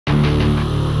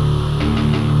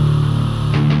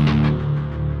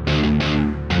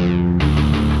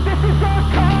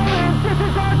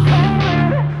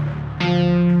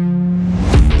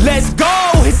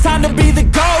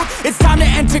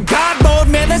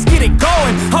get it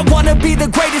going. I wanna be the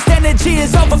greatest, energy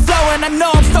is overflowing. I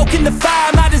know I'm stoking the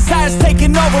fire, my desire's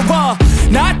taking over.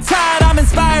 Not tired, I'm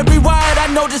inspired, rewired. I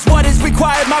know just what is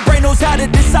required. My brain knows how to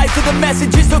decipher the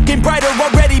messages, looking brighter.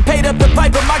 Already paid up the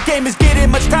pipe, but my game is getting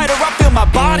much tighter. I feel my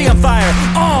body on fire.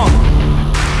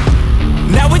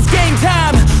 Now it's game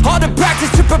time. All the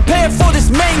practice to prepare for this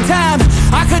main time.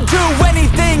 I could do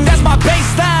anything, that's my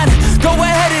baseline. Go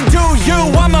ahead and do you,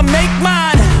 I'ma make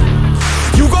mine.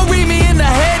 You gon' read me in the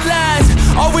headlines.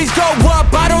 Always go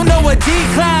up, I don't know a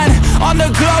decline. On the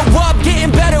glow up,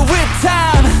 getting better with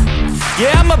time.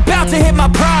 Yeah, I'm about to hit my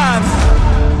prime.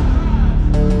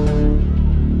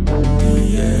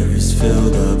 The air is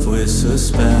filled up with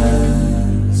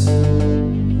suspense.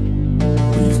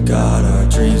 We've got our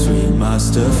dreams we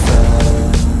must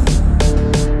defend,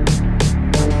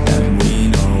 and we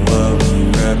know what we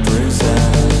represent.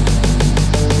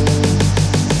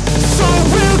 So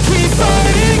we'll keep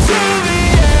fighting till the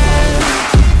end,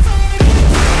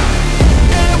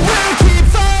 and we'll keep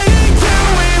fighting till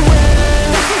we win.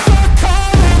 This is our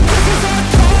calling, this is our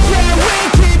calling. Yeah, we'll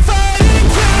keep fighting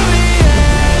till the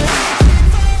end,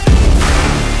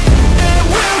 and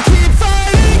we'll keep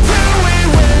fighting till we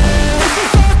win. This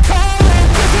is our calling,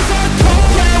 this is our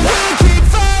calling. Yeah, we'll keep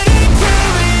fighting till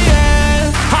the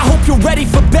end. I hope you're ready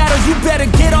for battle, you better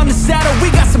get on the saddle. We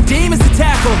got some demons to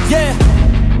tackle, yeah.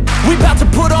 We bout to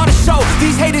put on a show.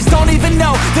 These haters don't even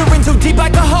know, they're in too deep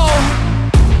like a hole.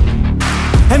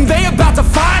 And they about to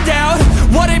find out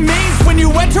what it means when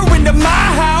you enter into my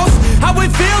house. How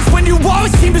it feels when you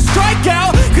always seem to strike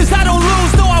out. Cause I don't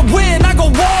lose, no I win, I go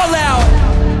all out.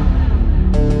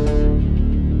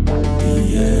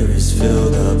 The air is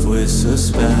filled up with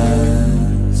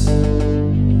suspense.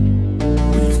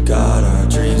 We've got our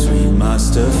dreams we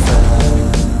must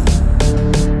defend,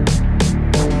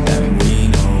 and we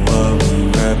know what we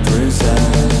represent.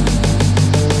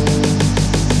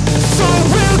 So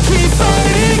we'll keep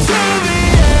fighting till the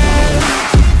end,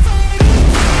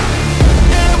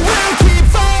 and we'll keep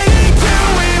fighting till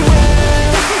we win.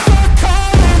 This is our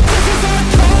calling, this is our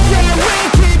calling. Yeah, we'll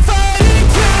keep fighting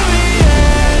till the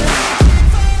end,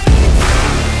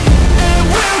 and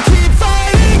we'll keep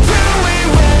fighting till we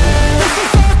win. This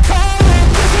is our calling,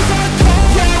 this is our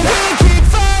calling. Yeah, we'll keep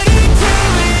fighting till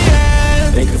the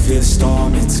end. They can feel the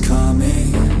storm, it's coming.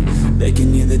 They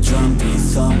can hear the drum beat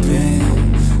thumping.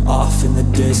 Off in the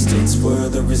distance, we're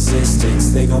the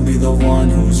resistance. They gon' be the one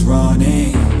who's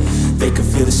running. They can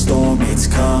feel the storm, it's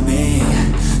coming.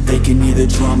 They can hear the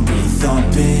drum beat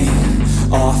thumping.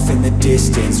 Off in the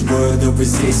distance, we're the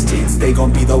resistance. They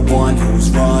gon' be the one who's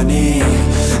running.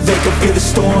 They can feel the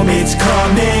storm, it's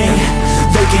coming.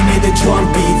 They can hear the drum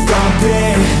beat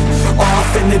thumping.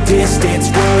 Off in the distance,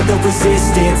 we're the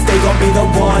resistance. They gon' be the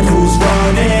one who's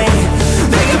running.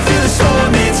 They can feel the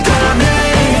storm, it's coming.